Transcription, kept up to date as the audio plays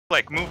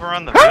Like, move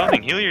around the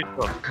building, heal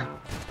yourself.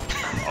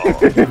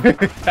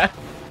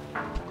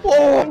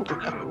 Oh.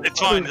 It's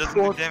fine, it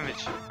doesn't do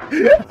damage.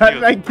 How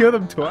did I kill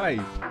him twice?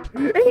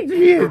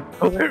 Adrian!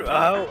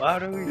 How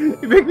do we?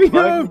 Pick me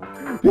up!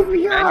 Pick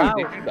me up!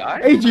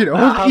 Adrian,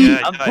 hold E!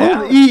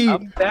 Hold E!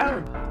 I'm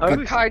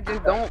down. Kai,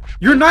 just don't.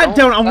 You're not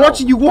down, I'm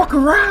watching you walk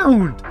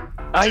around!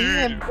 I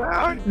am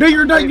down. No,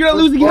 you're not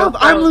losing health!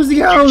 I'm losing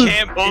health! You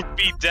can't both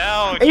be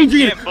down!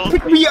 Adrian,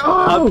 pick me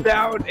I'm up!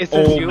 down. It's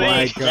Oh you.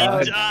 my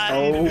god.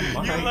 Oh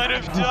my You let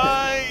him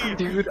die!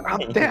 Dude,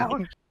 I'm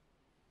down.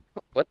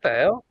 What the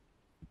hell?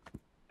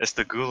 It's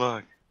the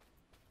gulag.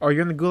 Oh,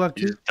 you're in the gulag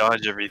You too? just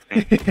dodge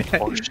everything.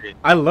 Oh shit.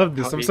 I love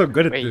this, I'm so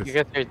good at Wait, this. you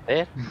guys are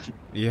dead?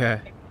 Yeah.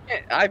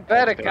 I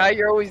bet it, Kai,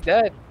 you're always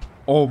dead.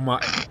 Oh my.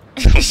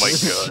 Oh my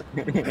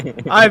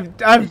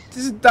god. I'm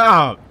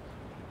stop.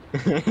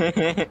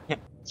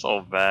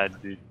 So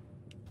bad, dude.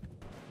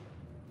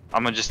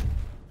 I'm gonna just.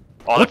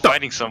 Oh, they're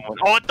fighting someone.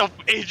 Oh, what the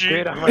Adrian?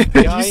 Dude, I'm like,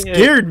 You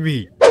scared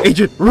me.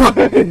 Adrian, run!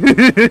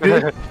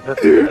 Adrian's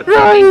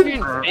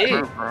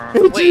big.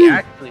 Wait,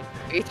 actually,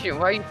 Adrian,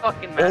 why are you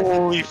fucking mad?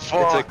 Holy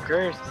fuck. It's a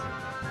curse.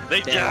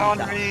 They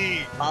downed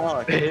me.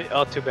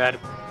 Oh, too bad.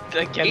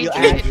 Adrian,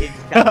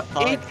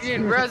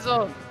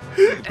 Rezo.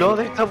 No,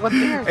 there's someone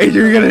there.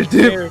 Adrian, we gotta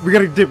dip. We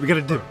gotta dip. We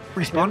gotta dip.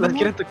 Respawn. Let's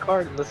get in the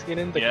car. Let's get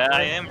in the car. Yeah,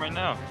 I am right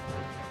now.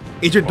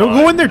 Adrian, don't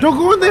go in there. Don't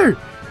go in there.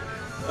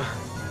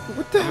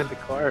 What the? I'm in the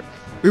car.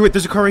 Wait,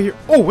 there's a car right here.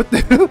 Oh, what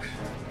the hell?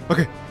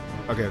 Okay.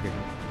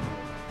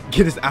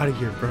 Get us out of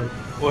here, bro.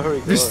 Where are we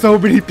There's going? so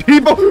many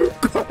people.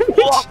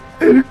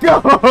 Go!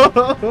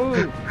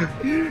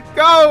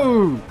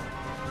 Go!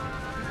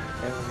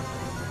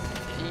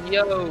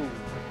 Yo.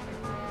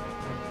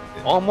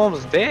 I'm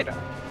almost dead.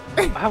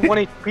 I have 1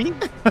 HP.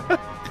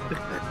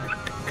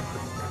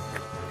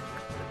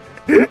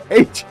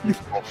 Adrian,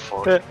 Oh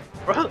fuck.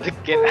 Bro,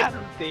 get out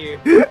of there.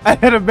 I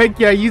had a make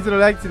you. I used it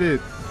on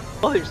accident.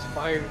 Oh, there's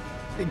fire.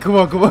 Come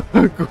on. Oh,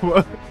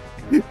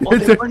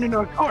 they're burning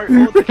our car.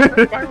 Oh, they're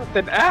burning fire with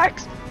an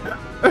axe.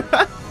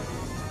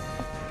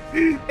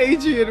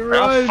 Adrian, Are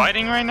run! y'all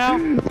fighting right now?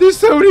 There's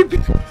so many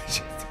people.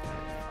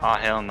 Oh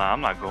hell no,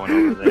 I'm not going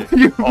over there.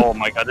 You- Oh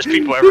my god, there's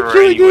people You're everywhere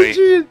killing anyway.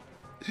 Adrian.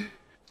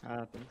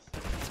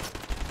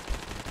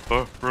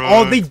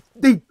 Oh, they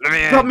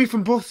Man. got me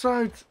from both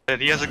sides.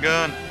 He has a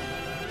gun.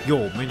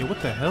 Yo, man,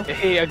 what the hell?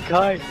 Hey, a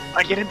guy.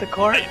 Get in the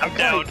car. Hey, I'm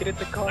down. Get in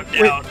the car. I'm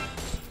down.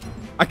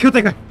 I killed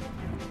that guy.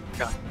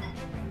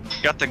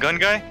 Got the gun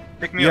guy?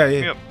 Pick me Yeah, up, pick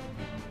yeah. me up.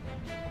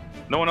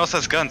 No one else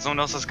has guns, Don't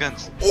Oh, pick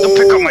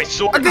up my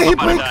sword, I got I'm hit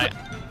about by to die.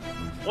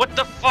 What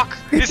the fuck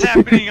is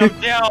happening? I'm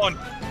down.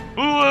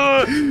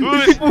 Who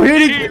is People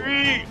hitting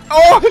me?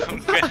 Oh, I'm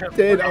gonna, I'm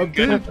dead. I'm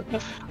dead.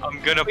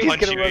 I'm gonna He's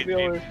punch gonna you, run me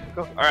Adrian. over.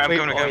 Go. Alright, I'm Wait,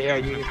 coming. Oh, yeah,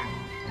 you.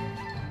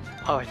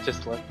 Oh, I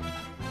just left.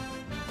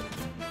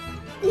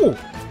 Oh,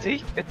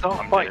 See? It's all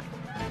I'm fine. dead.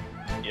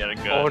 You had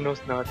a Oh, gun. no,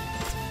 it's not.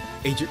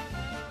 Adrian.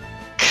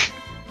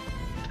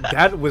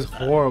 That was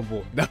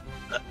horrible. No.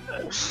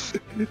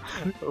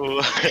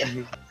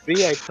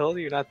 See, I told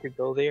you not to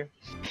go there.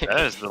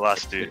 That is the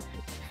last dude.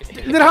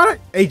 Then how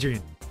did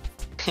Adrian?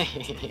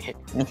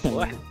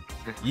 What?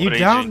 You What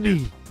downed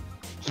Adrian me.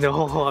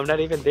 No, I'm not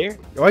even there.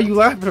 Why are you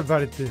laughing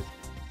about it then?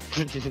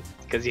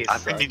 Because you I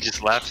think he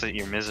just laughs at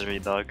your misery,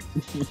 dog.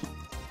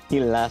 He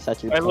laughs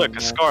at you. Hey, look,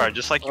 a scar,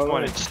 just like you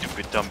wanted,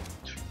 stupid dumb.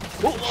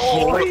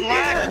 Oh,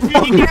 yeah!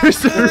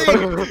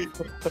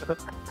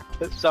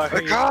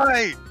 Sorry.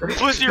 Guy,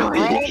 what's your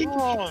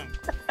problem?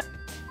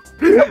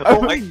 Oh,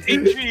 Like,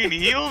 Adrian,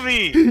 heal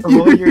me!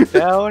 oh, you're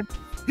down?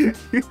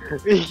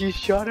 You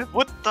shot him?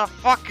 What the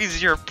fuck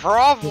is your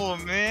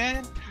problem,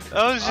 man?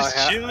 I was just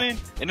I ha- chilling,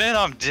 and then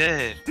I'm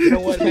dead. You know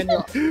what, man?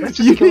 Let's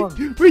just kill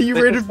him. Wait, you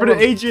Let's ran in just front of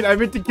kill him. Adrian. I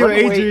meant to kill Run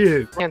away.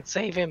 Adrian. Man,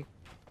 save him.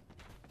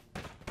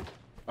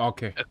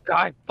 Okay.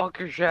 Kai, fuck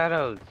your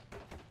shadows.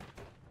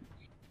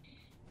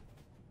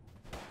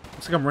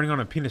 Looks like I'm running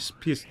on a piece.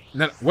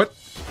 No, what?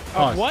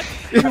 Oh, What?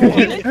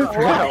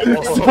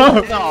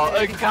 Stop. No,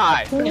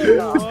 Kai.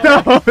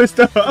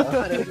 Stop.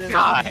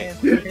 Kai.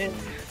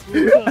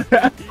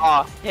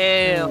 Oh,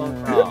 hell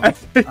no.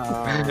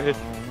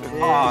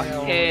 Oh,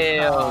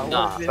 hell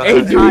no.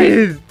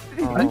 Adrian.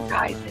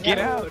 Get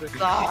out.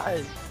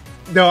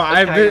 No,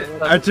 I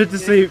tried to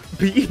say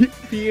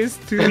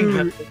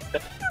PS2.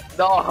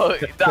 No,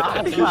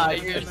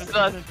 you're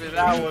sus for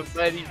that one,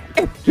 buddy.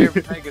 You're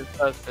mega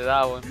sus for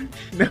that one.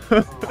 No.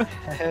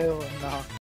 Hell no.